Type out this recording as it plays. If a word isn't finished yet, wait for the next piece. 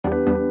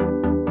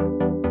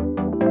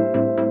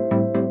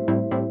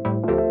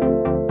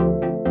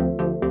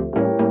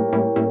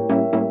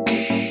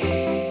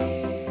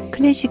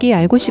클래식이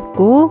알고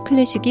싶고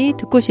클래식이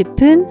듣고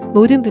싶은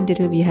모든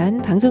분들을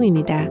위한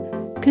방송입니다.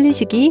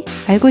 클래식이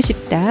알고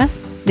싶다.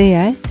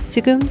 레알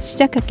지금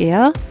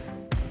시작할게요.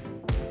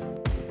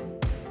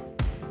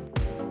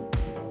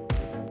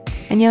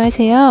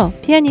 안녕하세요.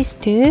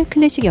 피아니스트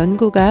클래식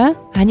연구가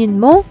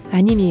아닌모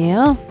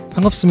아님이에요.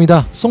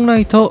 반갑습니다.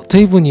 송라이터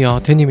데이브니어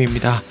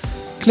데님입니다.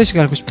 클래식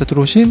알고 싶다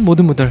들어오신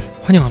모든 분들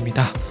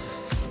환영합니다.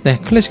 네,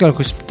 클래식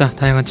알고 싶다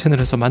다양한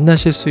채널에서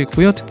만나실 수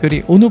있고요.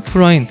 특별히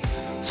온오프라인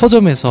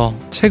서점에서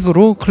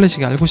책으로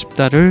클래식 알고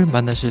싶다를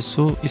만나실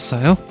수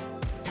있어요.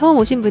 처음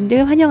오신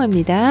분들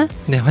환영합니다.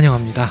 네,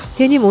 환영합니다.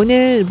 데님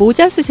오늘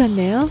모자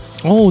쓰셨네요.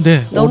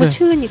 네. 너무 올해,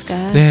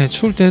 추우니까. 네,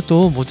 추울 때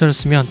또 모자를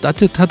쓰면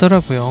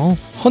따뜻하더라고요.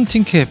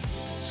 헌팅캡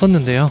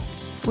썼는데요.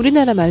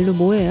 우리나라 말로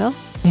뭐예요?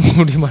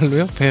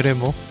 우리말로요?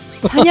 베레모.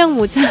 사냥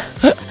모자.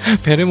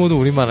 베레모도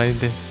우리말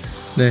아닌데.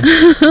 네.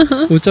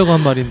 웃자고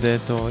한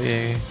말인데 또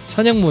예.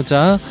 사냥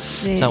모자.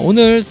 네. 자,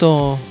 오늘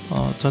또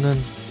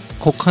저는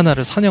곡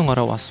하나를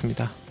사냥하러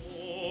왔습니다.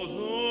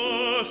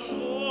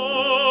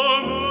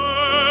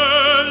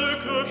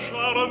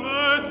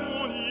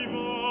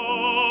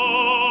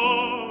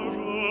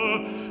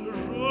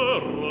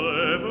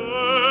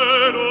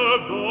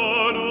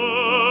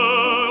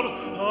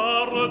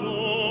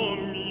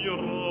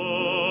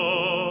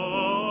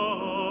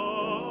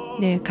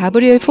 네,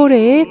 가브리엘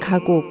포레의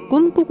가곡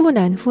꿈꾸고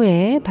난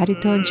후에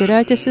바리톤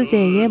제랄드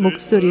수제의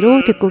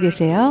목소리로 듣고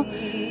계세요.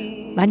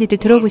 많이들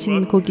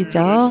들어보신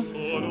곡이죠.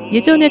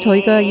 예전에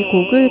저희가 이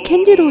곡을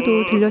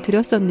캔디로도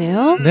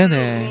들려드렸었네요.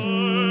 네네.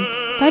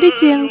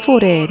 파리지앵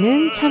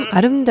포레는 참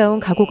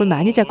아름다운 가곡을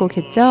많이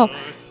작곡했죠.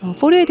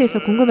 포레에 대해서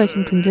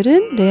궁금하신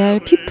분들은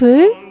레알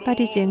피플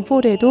파리지앵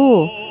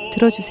포레도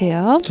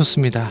들어주세요.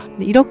 좋습니다.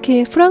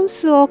 이렇게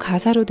프랑스어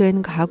가사로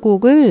된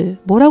가곡을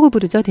뭐라고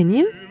부르죠,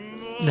 대님?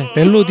 네,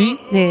 멜로디?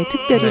 네,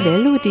 특별히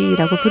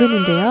멜로디라고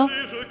부르는데요.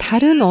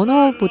 다른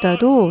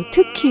언어보다도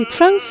특히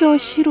프랑스어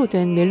시로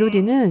된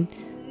멜로디는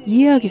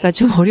이해하기가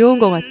좀 어려운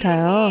것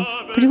같아요.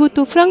 그리고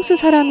또 프랑스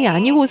사람이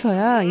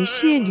아니고서야 이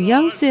시의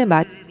뉘앙스에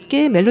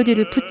맞게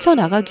멜로디를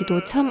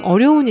붙여나가기도 참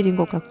어려운 일인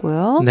것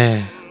같고요.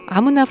 네.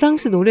 아무나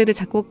프랑스 노래를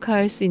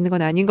작곡할 수 있는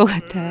건 아닌 것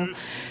같아요.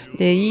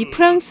 네, 이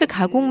프랑스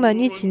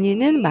가곡만이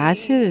지니는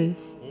맛을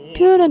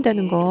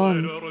표현한다는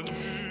건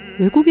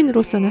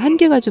외국인으로서는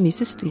한계가 좀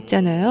있을 수도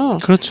있잖아요.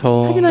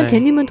 그렇죠. 하지만 네.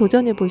 데님은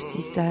도전해 볼 수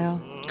있어요.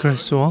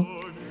 그랬어?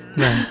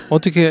 네.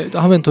 어떻게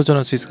하면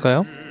도전할 수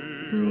있을까요?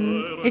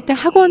 일단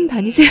학원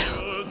다니세요.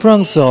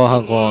 프랑스어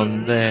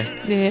학원. 네.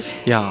 네.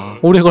 야,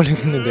 오래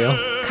걸리겠는데요.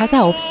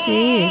 가사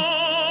없이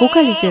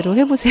보컬리제로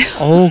해보세요.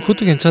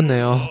 그것도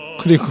괜찮네요.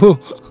 그리고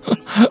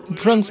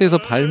프랑스에서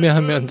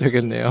발매하면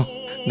되겠네요.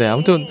 네,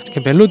 아무튼 이렇게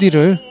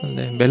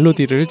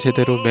멜로디를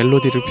제대로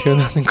멜로디를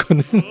표현하는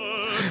거는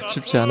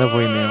쉽지 않아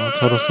보이네요.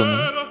 저로서는.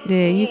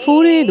 네, 이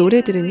포레의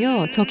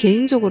노래들은요. 저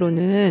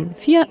개인적으로는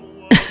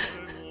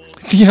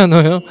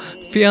피아노요?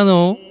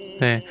 피아노.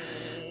 네.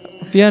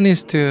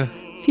 피아니스트.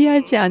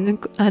 피하지 않을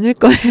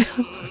거예요.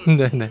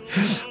 네네.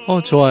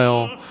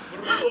 좋아요.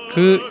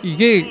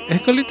 이게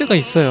헷갈릴 때가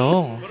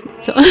있어요.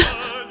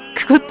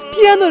 그것도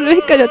피아노를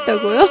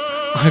헷갈렸다고요?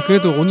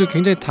 그래도 오늘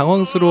굉장히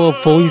당황스러워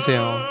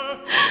보이세요.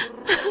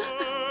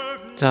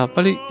 자,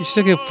 빨리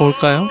시작해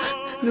볼까요?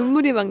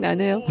 눈물이 막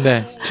나네요.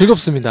 네,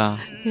 즐겁습니다.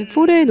 네,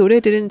 포레의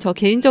노래들은 저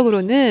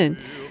개인적으로는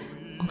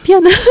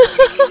피아노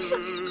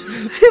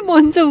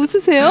먼저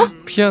웃으세요?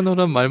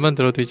 피아노란 말만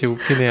들어도 이제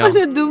웃기네요.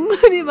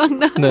 눈물이 막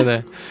나.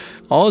 네네.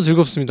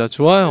 즐겁습니다.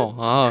 좋아요.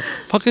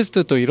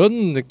 팟캐스트 또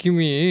이런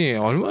느낌이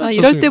얼마나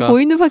좋습니까? 이럴 때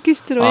보이는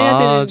팟캐스트로 해야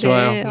되는데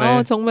좋아요.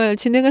 네. 정말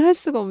진행을 할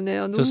수가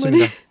없네요. 눈물이.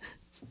 좋습니다.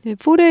 네,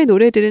 포레의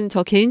노래들은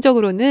저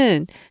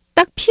개인적으로는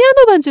딱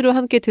피아노 반주로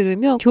함께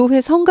들으면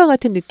교회 성가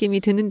같은 느낌이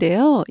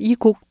드는데요. 이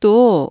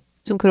곡도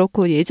좀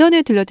그렇고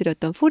예전에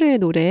들려드렸던 포레의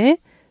노래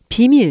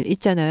비밀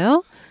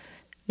있잖아요.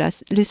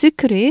 르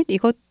시크릿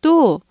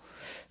이것도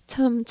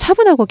참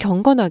차분하고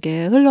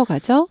경건하게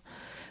흘러가죠.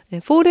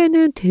 네,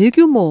 포레는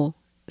대규모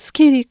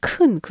스케일이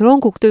큰 그런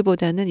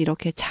곡들보다는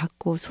이렇게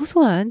작고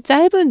소소한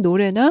짧은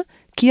노래나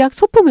기악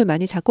소품을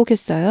많이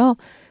작곡했어요.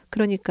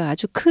 그러니까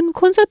아주 큰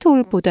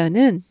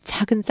콘서트홀보다는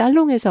작은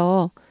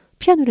살롱에서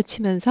피아노를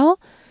치면서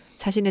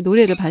자신의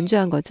노래를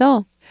반주한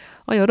거죠.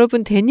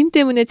 여러분 데님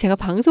때문에 제가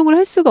방송을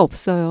할 수가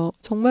없어요.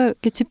 정말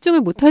이렇게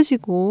집중을 못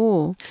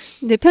하시고.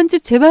 근데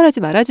편집 제발 하지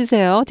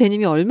말아주세요.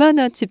 데님이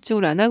얼마나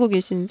집중을 안 하고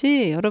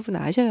계신지 여러분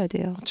아셔야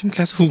돼요. 지금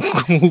계속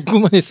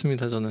웃고만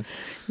있습니다. 저는.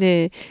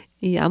 네,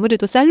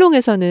 아무래도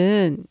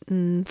살롱에서는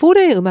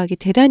포레의 음악이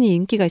대단히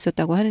인기가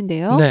있었다고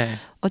하는데요. 네.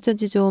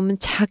 어쩐지 좀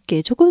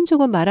작게 조금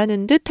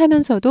말하는 듯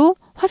하면서도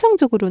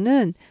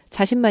화성적으로는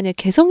자신만의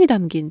개성이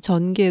담긴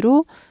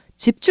전개로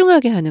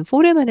집중하게 하는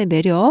포레만의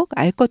매력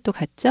알 것도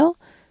같죠?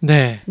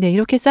 네. 네,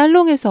 이렇게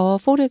살롱에서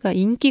포레가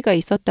인기가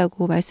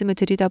있었다고 말씀을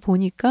드리다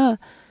보니까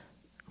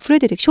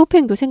프레드릭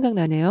쇼팽도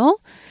생각나네요.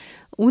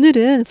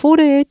 오늘은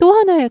포레의 또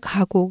하나의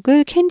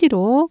가곡을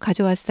캔디로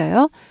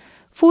가져왔어요.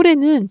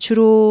 포레는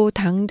주로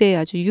당대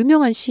아주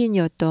유명한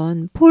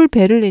시인이었던 폴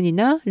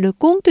베를린이나 르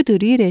꽁트 드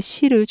릴의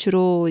시를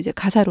주로 이제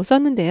가사로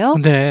썼는데요.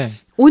 네.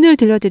 오늘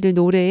들려드릴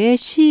노래의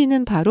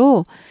시인은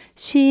바로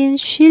시인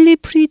쉴리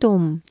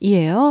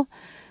프리돔이에요.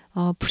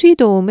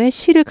 프리돔의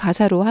시를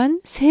가사로 한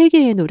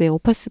 3개의 노래,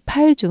 오퍼스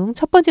 8 중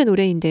첫 번째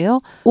노래인데요.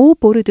 오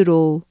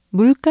보르드로,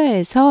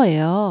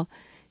 물가에서예요.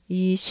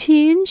 이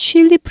시인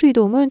쉴리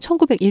프리돔은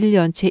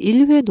 1901년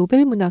제1회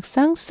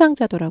노벨문학상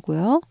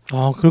수상자더라고요.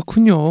 아,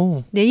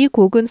 그렇군요. 네, 이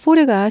곡은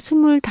포레가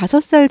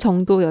 25살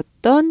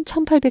정도였던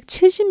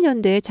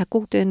 1870년대에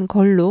작곡된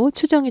걸로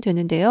추정이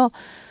되는데요.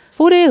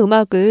 포레의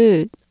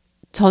음악을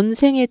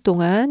전생애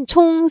동안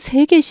총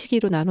 3개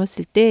시기로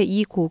나눴을 때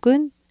이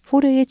곡은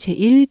포레의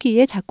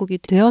제1기에 작곡이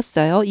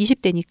되었어요.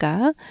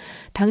 20대니까.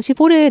 당시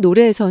포레의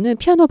노래에서는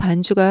피아노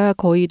반주가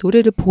거의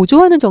노래를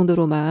보조하는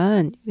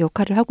정도로만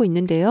역할을 하고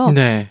있는데요.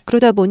 네.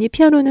 그러다 보니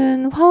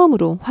피아노는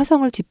화음으로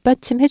화성을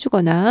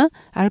뒷받침해주거나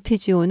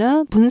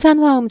아르페지오나 분산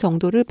화음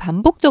정도를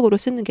반복적으로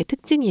쓰는 게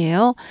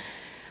특징이에요.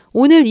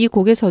 오늘 이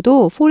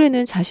곡에서도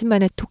포레는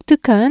자신만의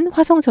독특한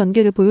화성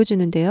전개를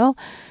보여주는데요.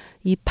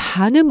 이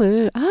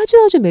반음을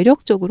아주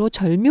매력적으로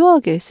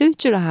절묘하게 쓸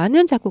줄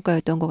아는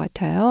작곡가였던 것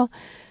같아요.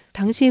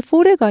 당시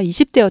포레가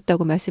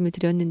 20대였다고 말씀을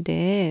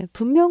드렸는데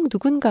분명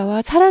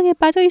누군가와 사랑에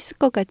빠져 있을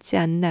것 같지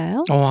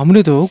않나요?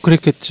 아무래도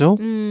그랬겠죠.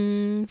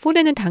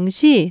 포레는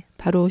당시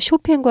바로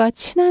쇼팽과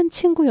친한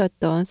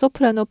친구였던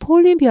소프라노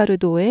폴린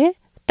비아르도의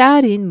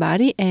딸인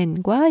마리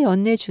앤과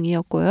연애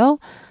중이었고요.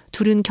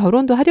 둘은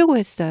결혼도 하려고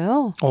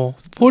했어요.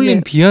 폴린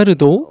네.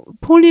 비아르도?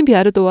 폴린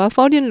비아르도와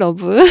Fall in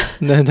Love.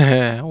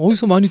 네네.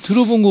 어디서 많이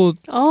들어본 것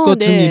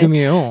같은 네.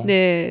 이름이에요.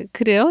 네,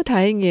 그래요.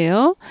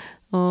 다행이에요.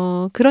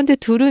 그런데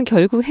둘은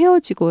결국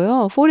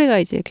헤어지고요. 포레가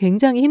이제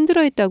굉장히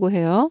힘들어했다고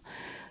해요.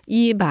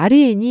 이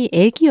마리엔이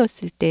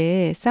아기였을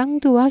때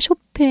쌍드와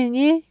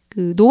쇼팽의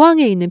그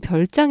노왕에 있는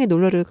별장에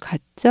놀러를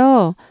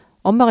갔죠.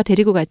 엄마가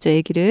데리고 갔죠,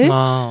 아기를.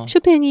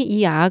 쇼팽이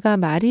이 아가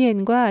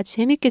마리엔과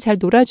재밌게 잘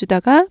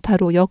놀아주다가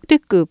바로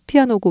역대급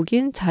피아노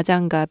곡인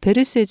자장가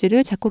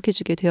베르세즈를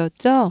작곡해주게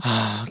되었죠.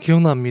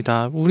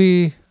 기억납니다.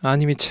 우리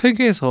아님이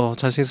책에서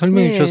자세히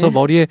설명해 네. 주셔서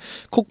머리에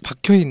콕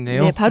박혀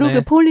있네요. 네, 바로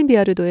그 폴린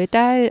비아르도의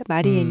딸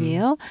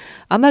마리엔이에요.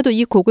 아마도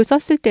이 곡을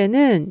썼을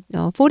때는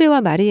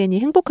포레와 마리엔이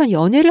행복한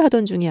연애를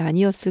하던 중이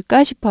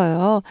아니었을까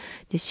싶어요.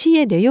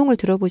 시의 내용을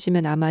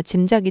들어보시면 아마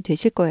짐작이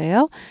되실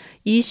거예요.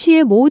 이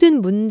시의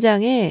모든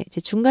문장의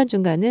이제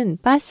중간중간은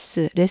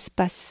바스,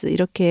 레스바스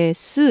이렇게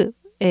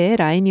스의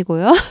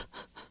라임이고요.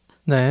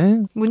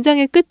 네.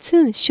 문장의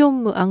끝은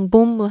쇼무,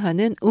 앙봄무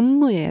하는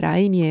음무의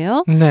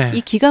라임이에요. 네. 이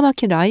기가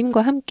막힌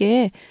라임과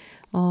함께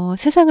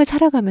세상을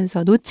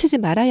살아가면서 놓치지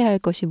말아야 할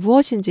것이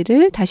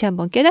무엇인지를 다시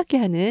한번 깨닫게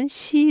하는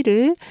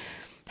시를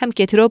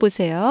함께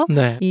들어보세요.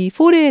 네. 이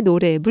포레의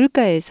노래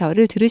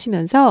물가에서를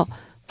들으시면서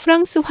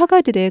프랑스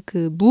화가들의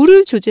그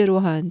물을 주제로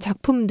한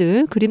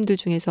작품들, 그림들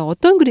중에서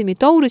어떤 그림이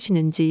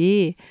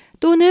떠오르시는지,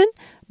 또는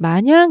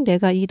만약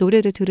내가 이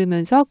노래를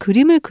들으면서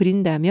그림을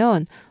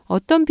그린다면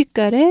어떤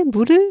빛깔의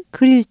물을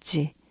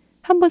그릴지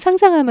한번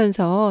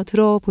상상하면서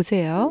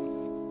들어보세요.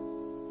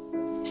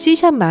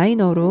 C샵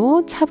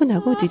마이너로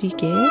차분하고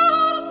느리게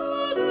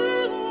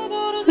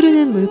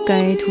흐르는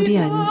물가에 둘이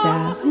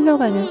앉아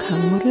흘러가는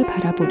강물을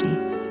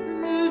바라보리.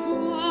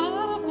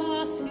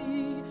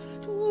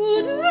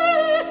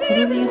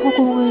 구름이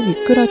허공을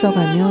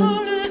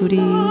미끄러져가면 둘이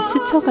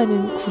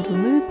스쳐가는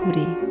구름을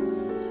보리.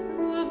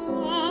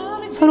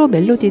 서로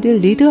멜로디를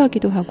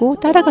리드하기도 하고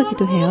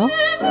따라가기도 해요.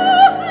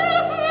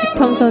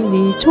 지평선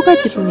위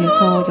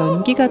초가지붕에서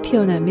연기가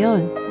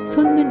피어나면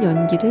솟는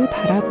연기를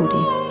바라보리.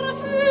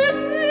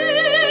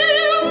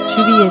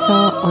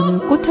 주위에서 어느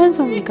꽃 한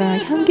송이가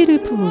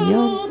향기를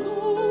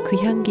품으면 그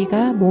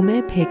향기가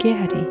몸에 배게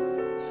하리.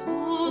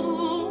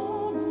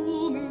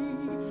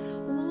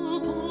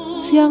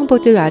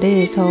 수양보들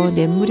아래에서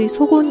냇물이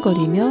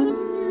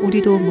소곤거리면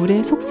우리도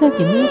물의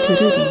속삭임을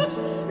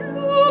들으리.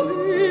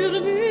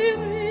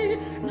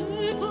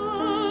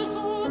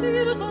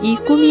 이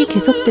꿈이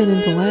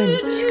계속되는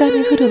동안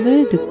시간의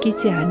흐름을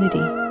느끼지 않으리.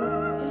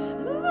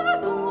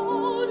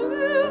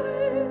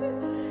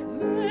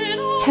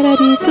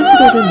 차라리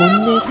스스로를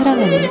못내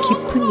사랑하는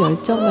깊은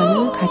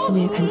열정만을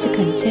가슴에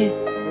간직한 채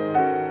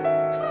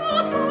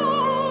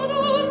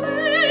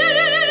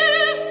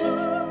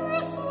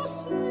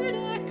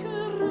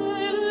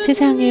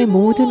세상의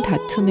모든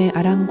다툼의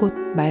아랑곳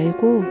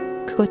말고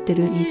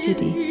그것들을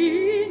잊으리.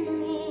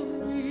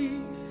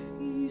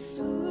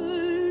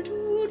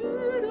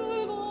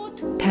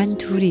 단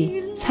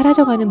둘이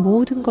사라져가는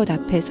모든 것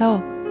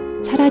앞에서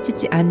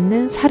사라지지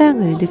않는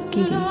사랑을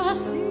느끼리.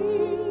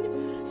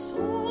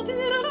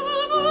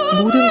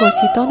 모든 것이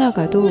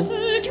떠나가도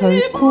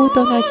결코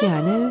떠나지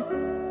않을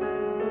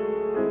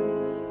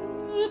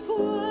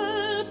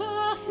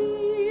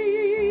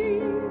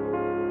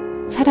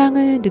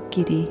사랑을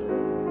느끼리.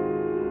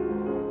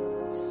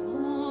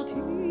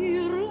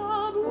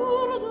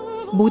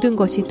 모든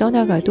것이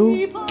떠나가도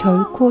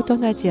결코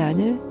떠나지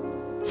않을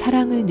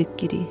사랑을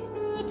느끼리.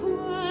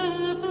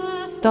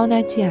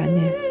 떠나지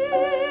않을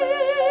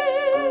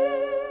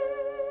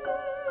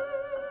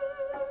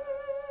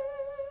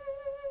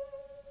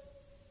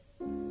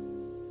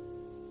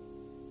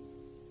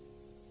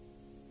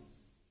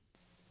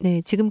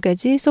네,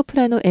 지금까지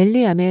소프라노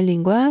엘리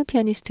아멜린과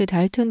피아니스트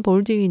달튼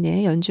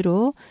볼드윈의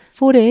연주로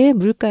포레의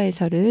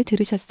물가에서를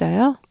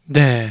들으셨어요.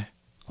 네.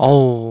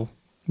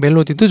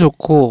 멜로디도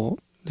좋고,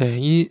 네,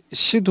 이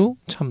시도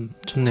참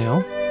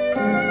좋네요.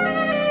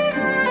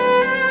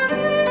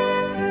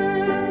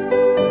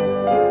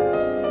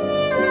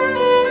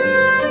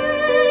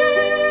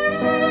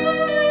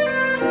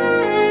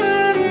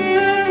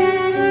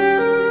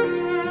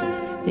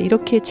 네,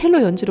 이렇게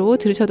첼로 연주로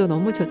들으셔도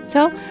너무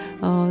좋죠?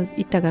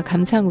 이따가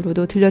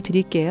감상으로도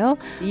들려드릴게요.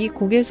 이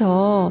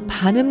곡에서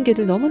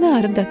반음계를 너무나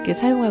아름답게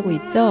사용하고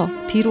있죠.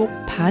 비록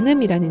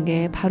반음이라는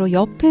게 바로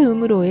옆의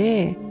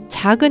음으로의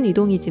작은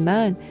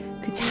이동이지만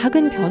그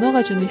작은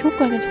변화가 주는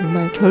효과는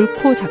정말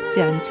결코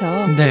작지 않죠.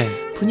 네.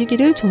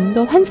 분위기를 좀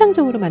더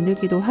환상적으로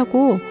만들기도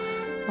하고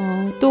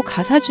또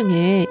가사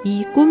중에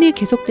이 꿈이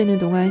계속되는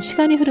동안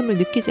시간의 흐름을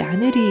느끼지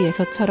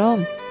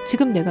않으리에서처럼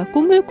지금 내가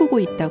꿈을 꾸고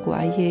있다고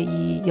아예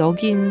이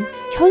여긴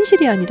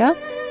현실이 아니라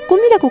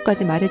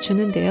꿈이라고까지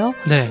말해주는데요.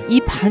 네.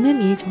 이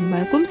반음이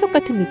정말 꿈속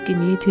같은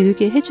느낌이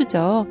들게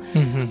해주죠.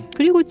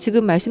 그리고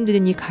지금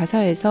말씀드린 이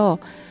가사에서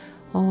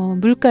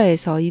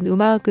물가에서 이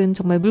음악은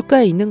정말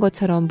물가에 있는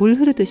것처럼 물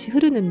흐르듯이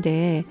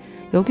흐르는데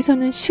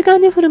여기서는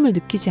시간의 흐름을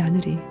느끼지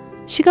않으리.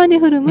 시간의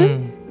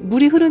흐름은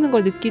물이 흐르는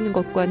걸 느끼는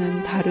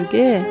것과는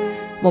다르게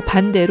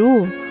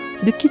반대로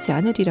느끼지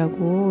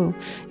않으리라고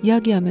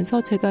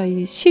이야기하면서 제가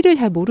이 시를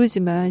잘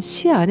모르지만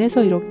시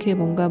안에서 이렇게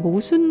뭔가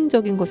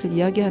모순적인 것을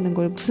이야기하는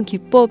걸 무슨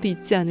기법이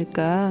있지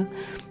않을까.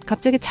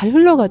 갑자기 잘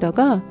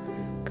흘러가다가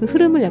그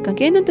흐름을 약간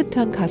깨는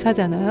듯한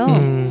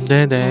가사잖아요.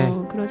 네네.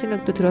 그런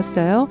생각도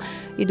들었어요.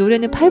 이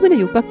노래는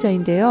 8분의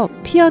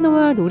 6박자인데요.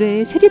 피아노와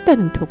노래의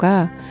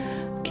셋입다는표가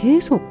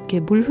계속 이렇게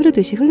물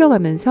흐르듯이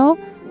흘러가면서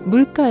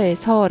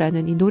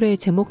물가에서라는 이 노래의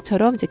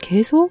제목처럼 이제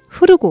계속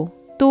흐르고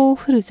또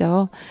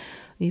흐르죠.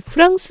 이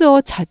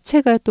프랑스어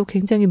자체가 또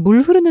굉장히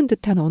물 흐르는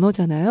듯한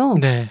언어잖아요.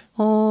 네.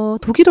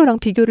 독일어랑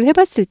비교를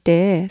해봤을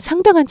때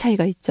상당한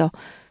차이가 있죠.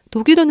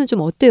 독일어는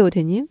좀 어때요,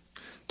 대님?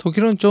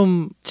 독일은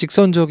좀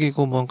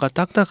직선적이고 뭔가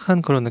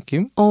딱딱한 그런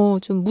느낌?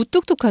 좀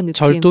무뚝뚝한 느낌.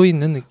 절도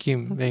있는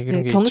느낌. 네,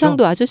 그런 게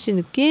경상도 있죠? 아저씨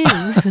느낌.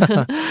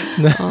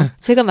 네.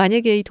 제가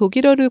만약에 이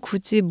독일어를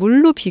굳이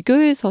물로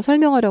비교해서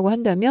설명하라고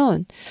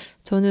한다면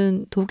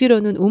저는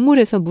독일어는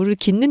우물에서 물을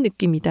깃는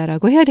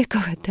느낌이다라고 해야 될 것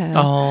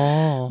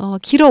같아요.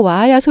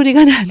 길어와야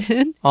소리가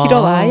나는,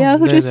 길어와야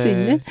흐를 수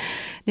있는.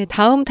 네,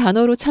 다음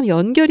단어로 참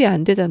연결이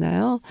안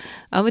되잖아요.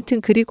 아무튼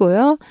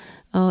그리고요.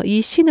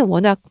 이 시는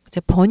워낙 이제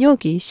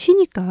번역이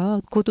시니까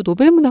그것도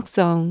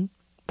노벨문학상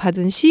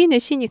받은 시인의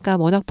시니까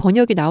워낙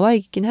번역이 나와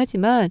있긴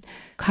하지만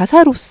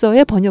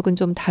가사로서의 번역은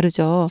좀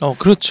다르죠.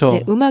 그렇죠.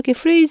 네, 음악의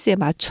프레이즈에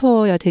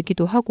맞춰야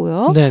되기도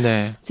하고요.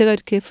 네네. 제가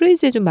이렇게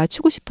프레이즈에 좀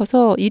맞추고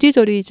싶어서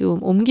이리저리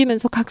좀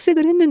옮기면서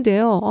각색을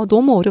했는데요.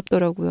 너무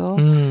어렵더라고요.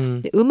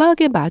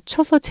 음악에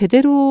맞춰서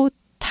제대로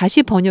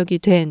다시 번역이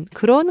된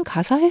그런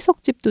가사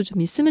해석집도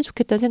좀 있으면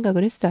좋겠다는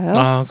생각을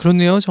했어요.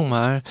 그렇네요,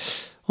 정말.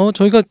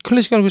 저희가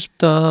클래식 알고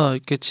싶다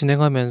이렇게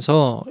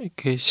진행하면서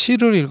이렇게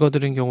시를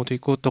읽어드리는 경우도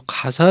있고 또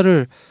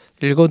가사를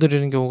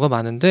읽어드리는 경우가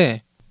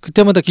많은데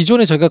그때마다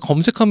기존에 저희가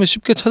검색하면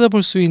쉽게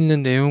찾아볼 수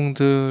있는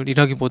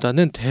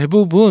내용들이라기보다는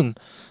대부분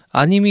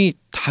아님이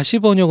다시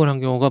번역을 한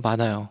경우가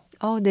많아요.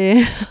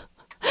 네.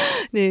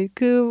 네,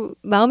 그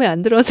마음에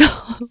안 들어서.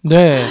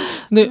 네.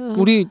 근데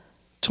우리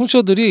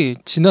청취자들이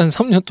지난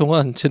 3년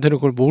동안 제대로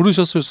그걸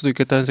모르셨을 수도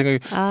있겠다는 생각이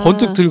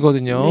번뜩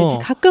들거든요. 네,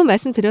 가끔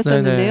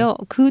말씀드렸었는데요.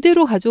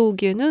 그대로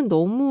가져오기에는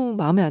너무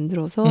마음에 안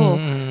들어서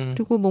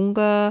그리고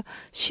뭔가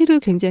시를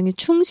굉장히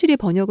충실히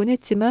번역은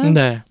했지만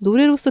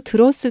노래로서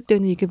들었을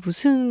때는 이게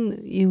무슨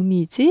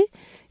의미지?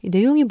 이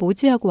내용이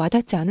뭐지 하고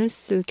와닿지 않을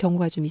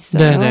경우가 좀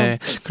있어요. 네네.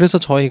 그래서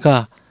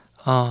저희가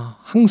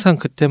항상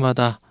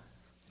그때마다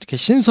이렇게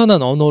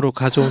신선한 언어로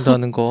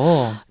가져온다는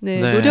거.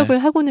 네, 노력을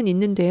하고는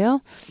있는데요.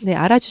 네,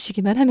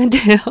 알아주시기만 하면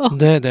돼요.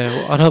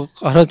 네네,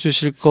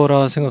 알아주실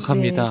거라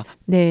생각합니다.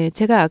 네,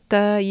 제가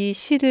아까 이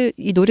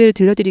노래를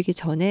들려드리기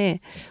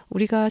전에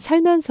우리가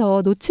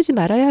살면서 놓치지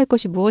말아야 할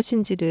것이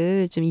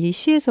무엇인지를 좀 이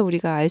시에서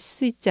우리가 알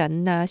수 있지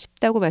않나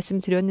싶다고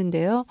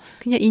말씀드렸는데요.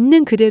 그냥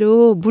있는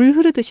그대로 물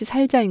흐르듯이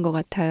살자인 것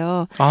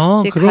같아요.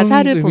 이제 그런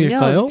가사를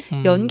의미일까요?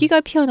 보면 연기가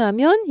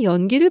피어나면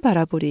연기를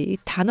바라보리. 이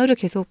단어를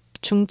계속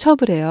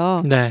중첩을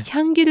해요. 네.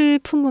 향기를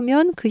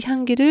품으면 그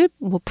향기를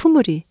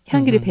품으리.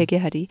 향기를 배게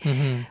하리.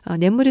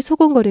 냇물이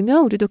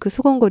소곤거리면 우리도 그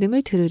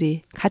소곤거림을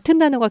들으리. 같은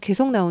단어가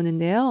계속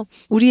나오는데요.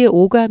 우리의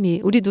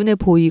오감이 우리 눈에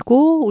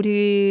보이고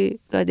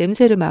우리가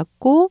냄새를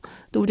맡고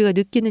또 우리가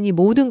느끼는 이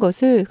모든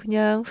것을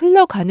그냥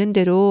흘러가는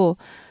대로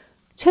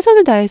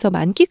최선을 다해서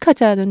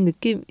만끽하자는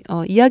느낌,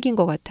 이야기인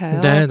것 같아요.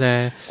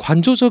 네네.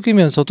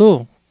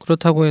 관조적이면서도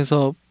그렇다고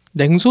해서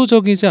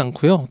냉소적이지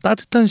않고요.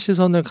 따뜻한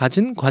시선을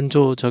가진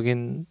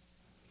관조적인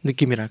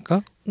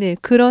느낌이랄까? 네.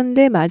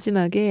 그런데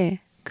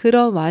마지막에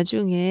그런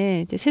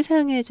와중에 이제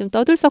세상에 좀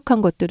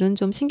떠들썩한 것들은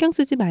좀 신경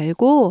쓰지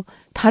말고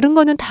다른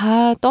거는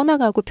다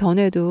떠나가고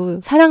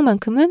변해도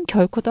사랑만큼은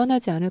결코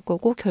떠나지 않을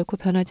거고 결코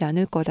변하지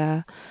않을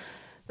거다.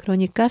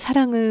 그러니까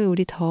사랑을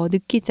우리 더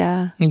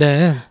느끼자.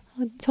 네.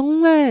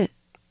 정말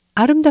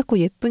아름답고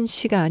예쁜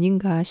시가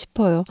아닌가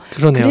싶어요.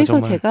 그러네요. 그래서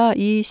정말. 제가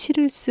이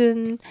시를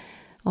쓴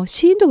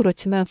시인도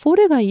그렇지만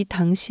포레가 이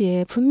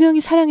당시에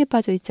분명히 사랑에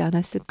빠져 있지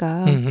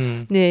않았을까.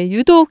 네,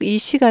 유독 이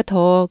시가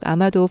더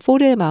아마도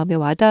포레의 마음에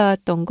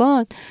와닿았던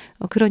건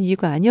그런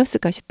이유가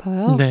아니었을까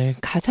싶어요. 네.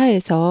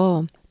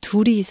 가사에서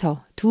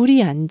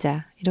둘이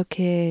앉아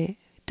이렇게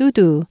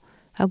뚜두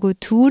하고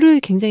둘을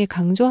굉장히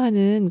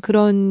강조하는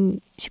그런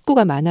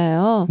식구가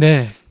많아요.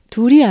 네.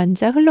 둘이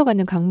앉아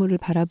흘러가는 강물을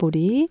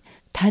바라보리.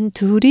 단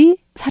둘이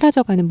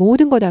사라져가는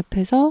모든 것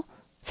앞에서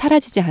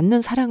사라지지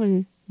않는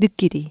사랑을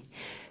느끼리.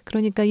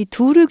 그러니까 이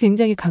둘을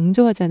굉장히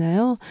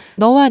강조하잖아요.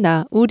 너와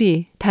나,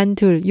 우리, 단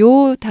둘,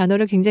 요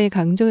단어를 굉장히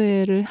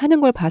강조를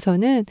하는 걸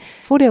봐서는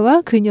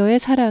포레와 그녀의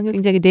사랑을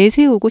굉장히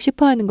내세우고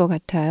싶어하는 것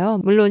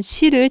같아요. 물론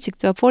시를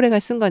직접 포레가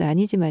쓴 건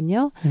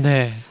아니지만요.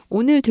 네.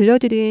 오늘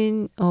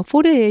들려드린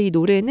포레의 이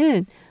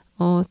노래는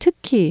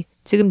특히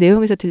지금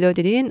내용에서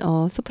들려드린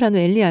소프라노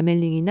엘리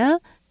아멜링이나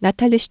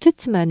나탈리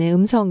슈투츠만의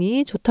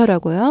음성이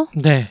좋더라고요.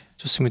 네.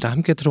 좋습니다.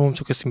 함께 들어보면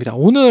좋겠습니다.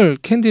 오늘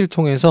캔디를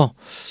통해서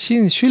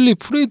시인 슐리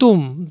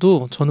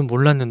프리돔도 저는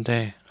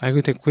몰랐는데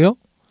알게 됐고요.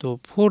 또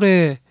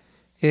포레의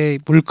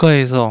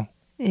물가에서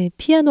네,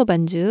 피아노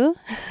반주.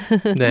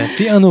 네,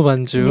 피아노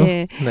반주.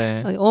 네.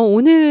 네.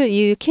 오늘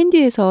이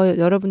캔디에서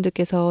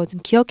여러분들께서 좀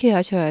기억해야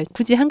하셔야 할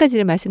굳이 한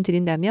가지를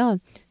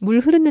말씀드린다면 물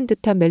흐르는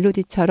듯한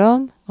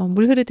멜로디처럼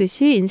물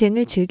흐르듯이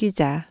인생을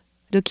즐기자를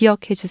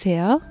기억해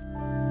주세요.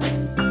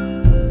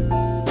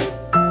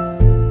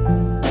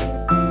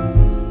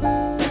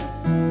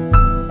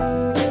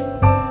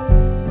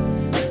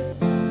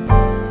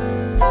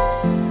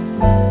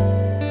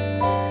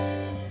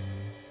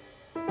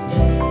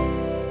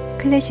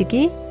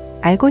 클래식이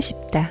알고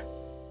싶다.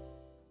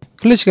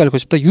 클래식이 알고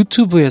싶다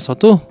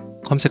유튜브에서도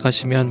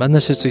검색하시면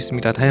만나실 수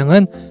있습니다.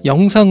 다양한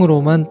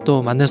영상으로만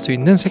또 만날 수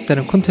있는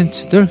색다른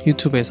콘텐츠들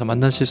유튜브에서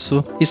만나실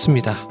수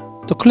있습니다.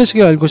 또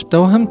클래식이 알고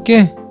싶다와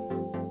함께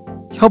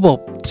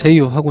협업,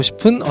 제휴하고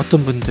싶은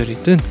어떤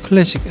분들이든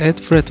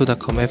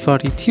classic@fretto.com,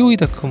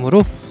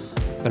 fretoe.com으로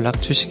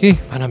연락 주시기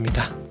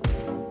바랍니다.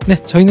 네,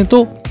 저희는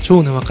또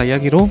좋은 음악과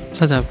이야기로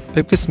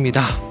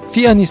찾아뵙겠습니다.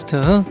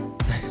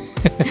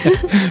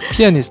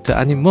 피아니스트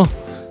아님 뭐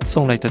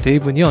송라이터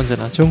데이브니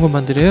언제나 좋은 것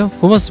만들어요.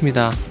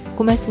 고맙습니다.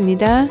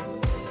 고맙습니다.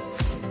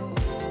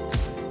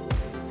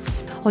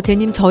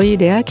 대님, 저희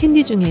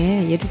래알캔디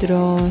중에 예를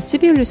들어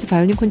시비울리스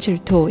바이올린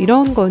콘체르토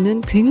이런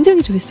거는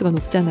굉장히 조회수가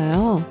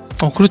높잖아요.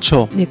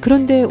 그렇죠. 네,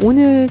 그런데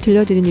오늘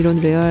들려드린 이런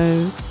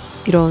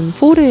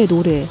포레의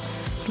노래,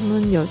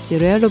 그러면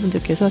래알러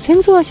분들께서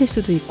생소하실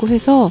수도 있고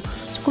해서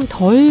조금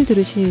덜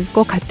들으실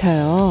것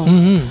같아요.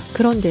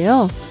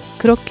 그런데요,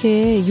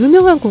 그렇게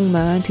유명한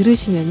곡만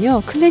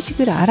들으시면요,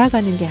 클래식을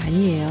알아가는 게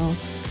아니에요.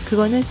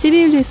 그거는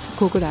시빌리스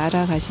곡을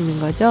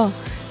알아가시는 거죠.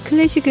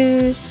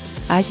 클래식을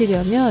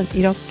아시려면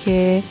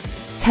이렇게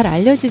잘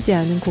알려지지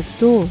않은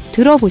곡도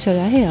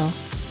들어보셔야 해요.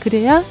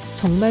 그래야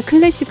정말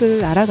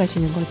클래식을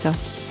알아가시는 거죠.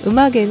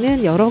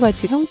 음악에는 여러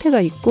가지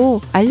형태가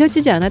있고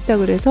알려지지 않았다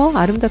그래서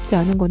아름답지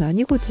않은 건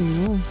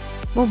아니거든요.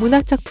 뭐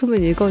문학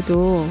작품을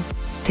읽어도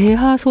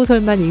대하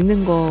소설만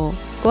읽는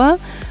것과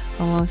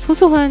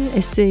소소한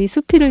에세이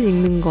수필을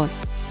읽는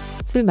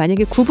것을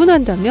만약에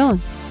구분한다면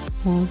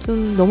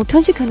좀 너무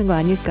편식하는 거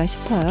아닐까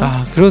싶어요.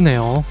 아,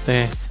 그러네요.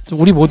 네,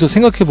 우리 모두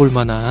생각해 볼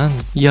만한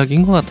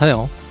이야기인 것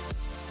같아요.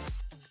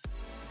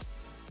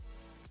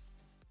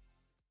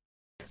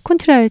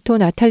 콘트라알토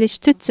나탈리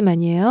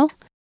슈투츠만이에요.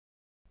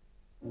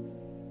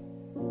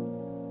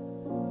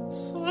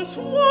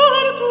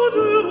 S'asseoir tout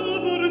au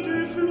bord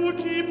du flot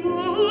qui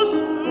passe,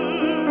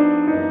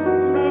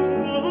 le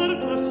voir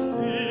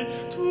passer,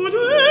 tout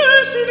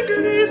deux s'il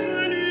glisse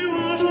un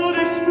nuage en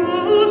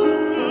l'espace,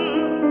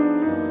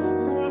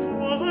 le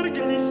voir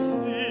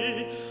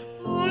glisser,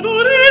 à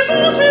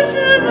l'horizon s'il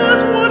fume un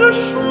toit de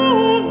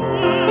chaume,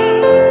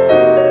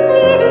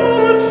 le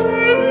voir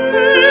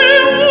fumer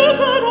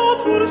aux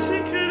alentours si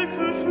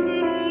quelques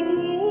fleurs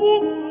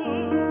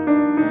embaument,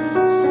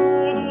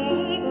 son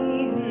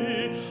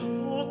embaumé,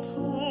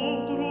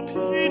 entendre au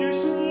pied du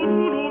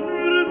solo l'eau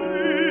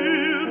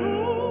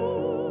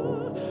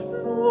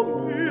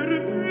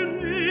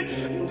murmurer,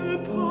 ne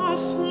pas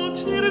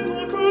sentir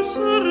tant que ce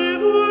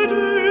rêve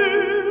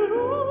dure,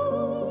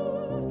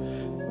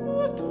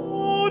 le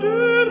temps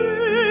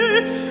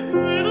durer,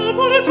 mais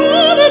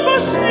l'important de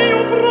passion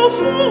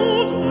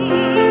profonde,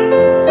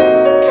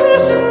 que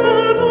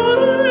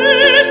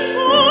s'adorer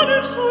sans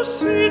nul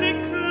souci des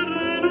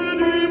querelles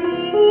du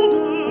monde,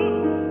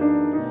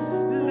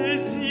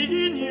 les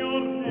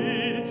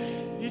ignorer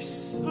et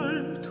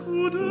seuls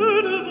tous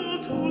deux devant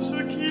tout ce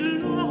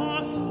qu'ils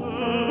lassent,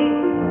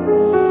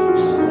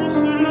 sans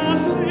se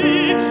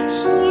lasser,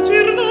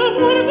 sentir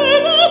l'amour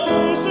devant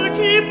tout ce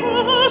qui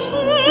passe,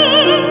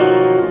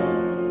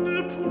 ne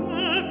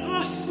point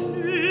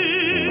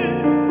passer,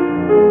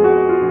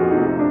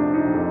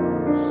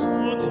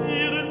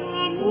 sentir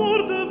l'amour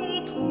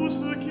devant tout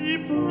ce qui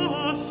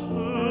passe,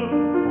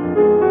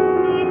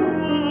 ne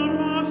point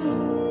passer.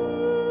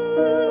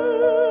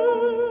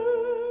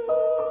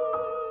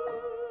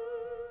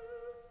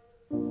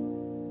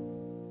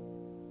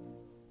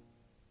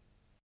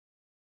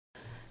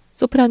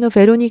 소프라노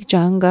베로닉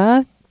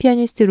장과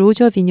피아니스트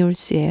로저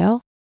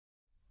비뇰스예요.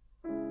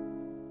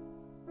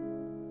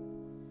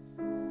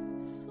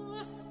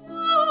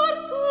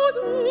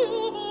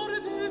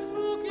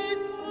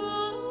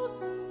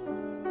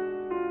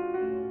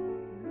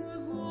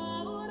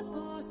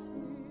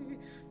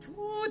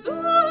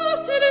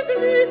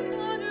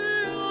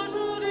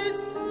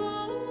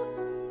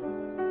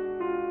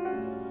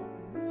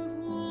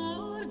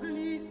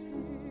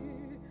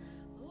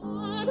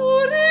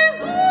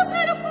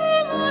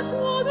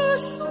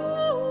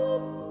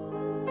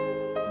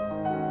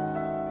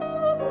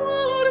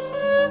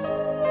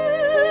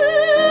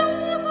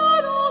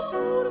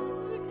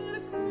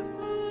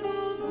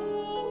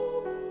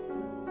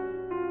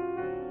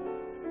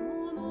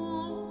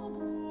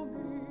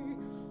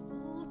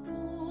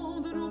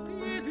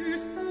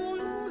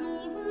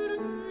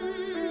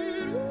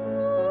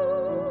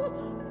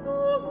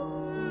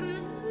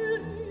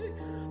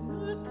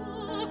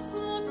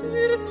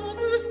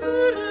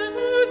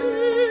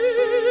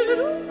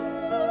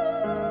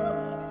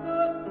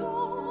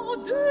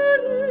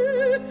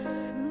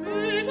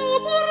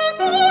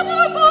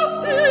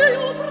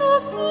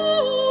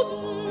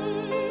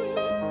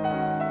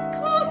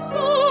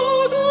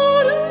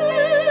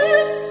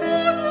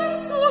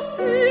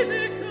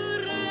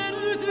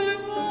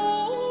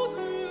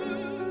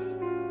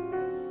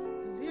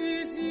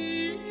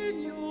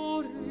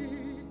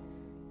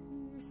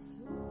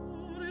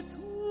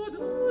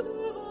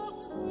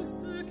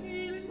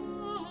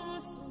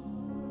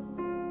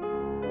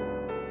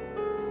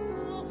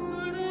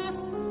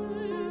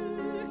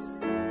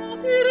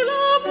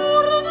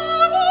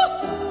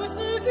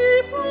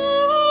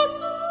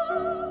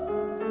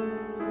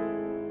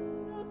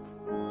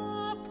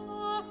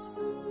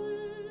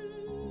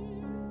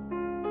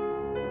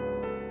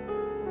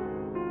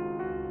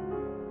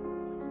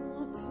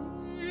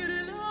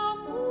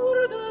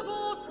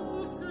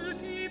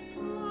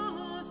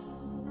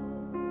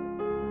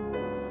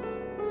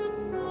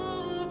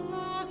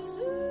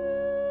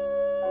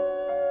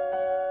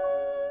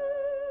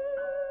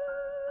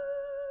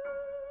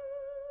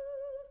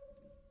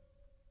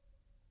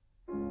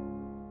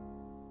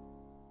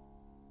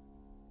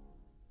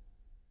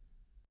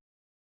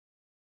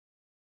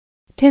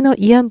 테너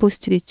이안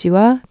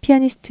보스트리치와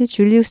피아니스트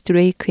줄리우스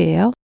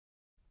드레이크예요.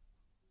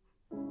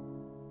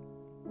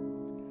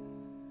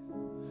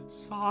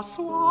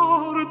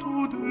 S'asseoir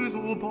tous deux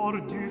au bord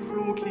du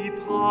flot qui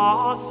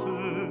passe,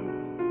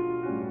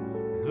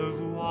 le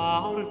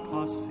voir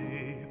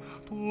passer,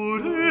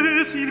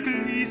 tourner s'il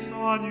glisse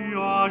un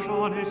nuage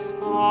en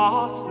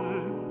espace,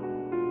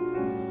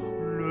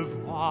 le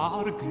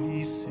voir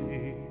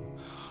glisser,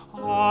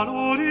 à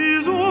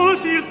l'horizon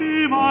s'il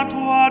fume un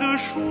toit de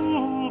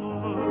chaume,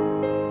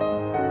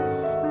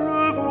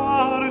 le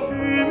voir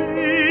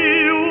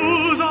fumer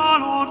aux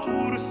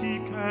alentours si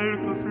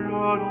quelques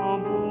fleurs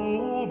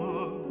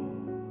embaument,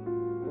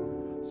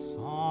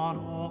 sans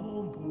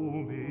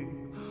embaumer,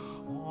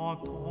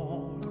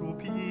 entendre au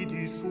pied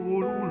du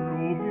sol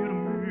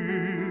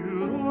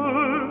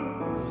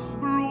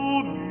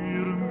l'eau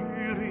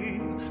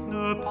murmurer,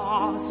 ne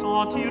pas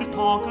sentir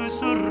tant que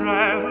ce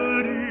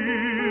rêve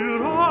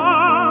dure,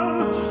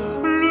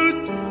 le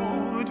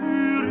temps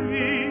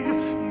durer,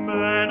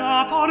 mais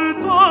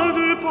n'apportant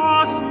de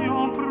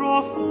passion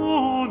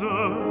profonde,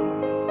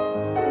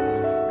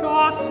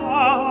 qu'à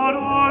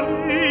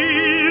s'adorer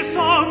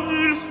sans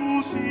nul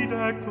souci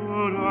des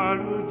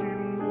querelles du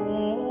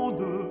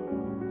monde,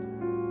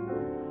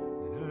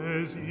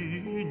 les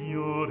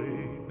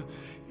ignorer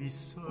et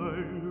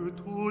seuls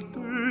tous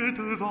deux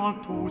devant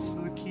tout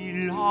ce qui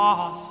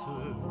lasse,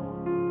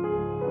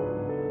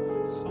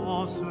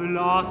 sans se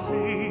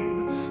lasser,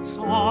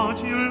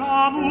 sentir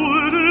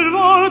l'amour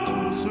devant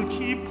tout ce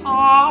qui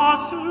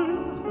passe,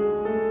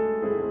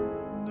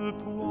 ne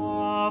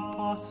pourra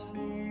passer.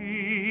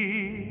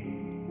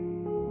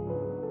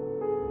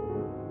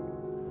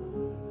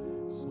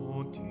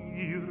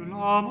 Sentir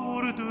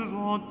l'amour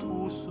devant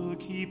tout ce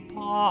qui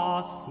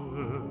passe,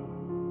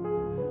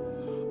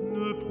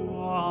 ne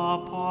pourra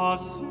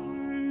passer.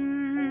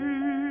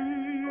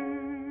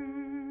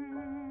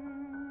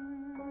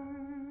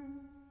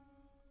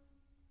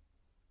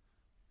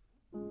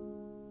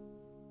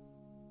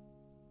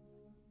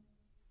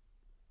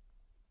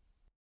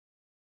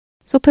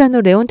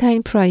 소프라노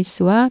레온타인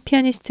프라이스와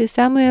피아니스트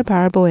사무엘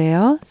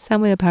발보예요.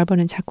 사무엘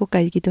발보는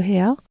작곡가이기도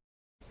해요.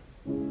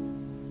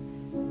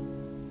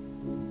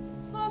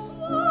 Sans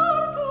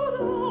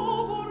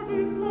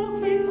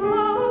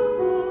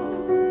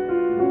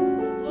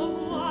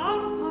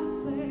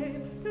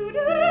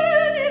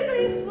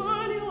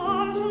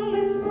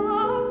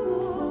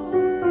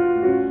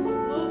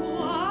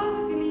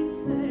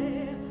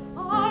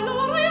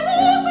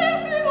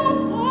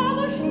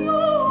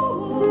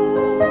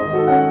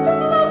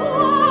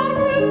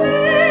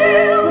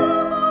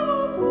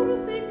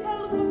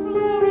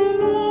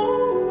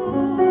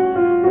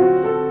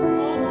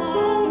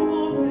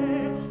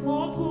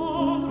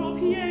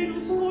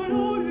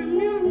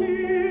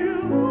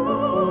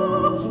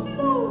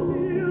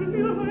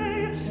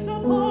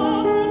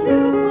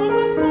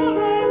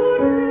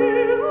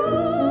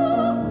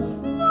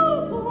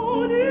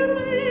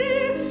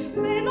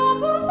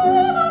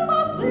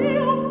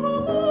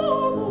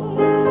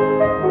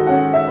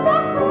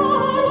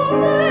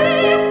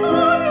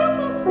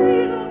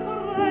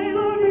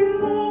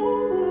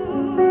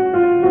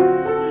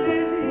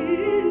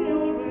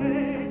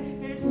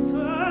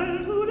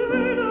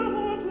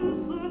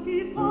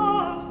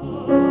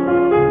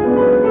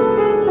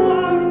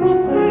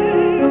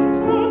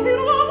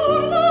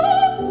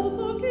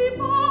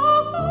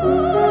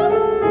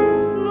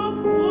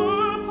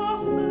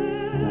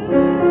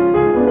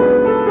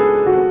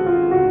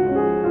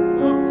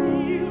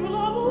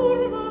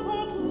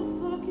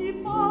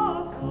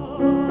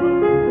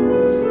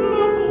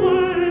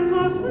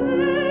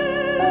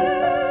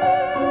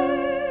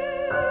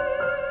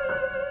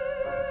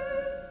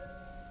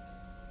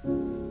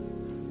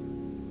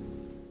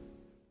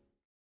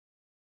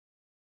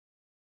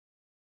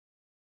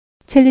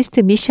첼리스트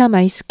미샤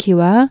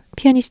마이스키와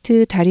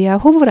피아니스트 다리아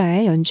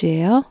호브라의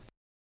연주예요.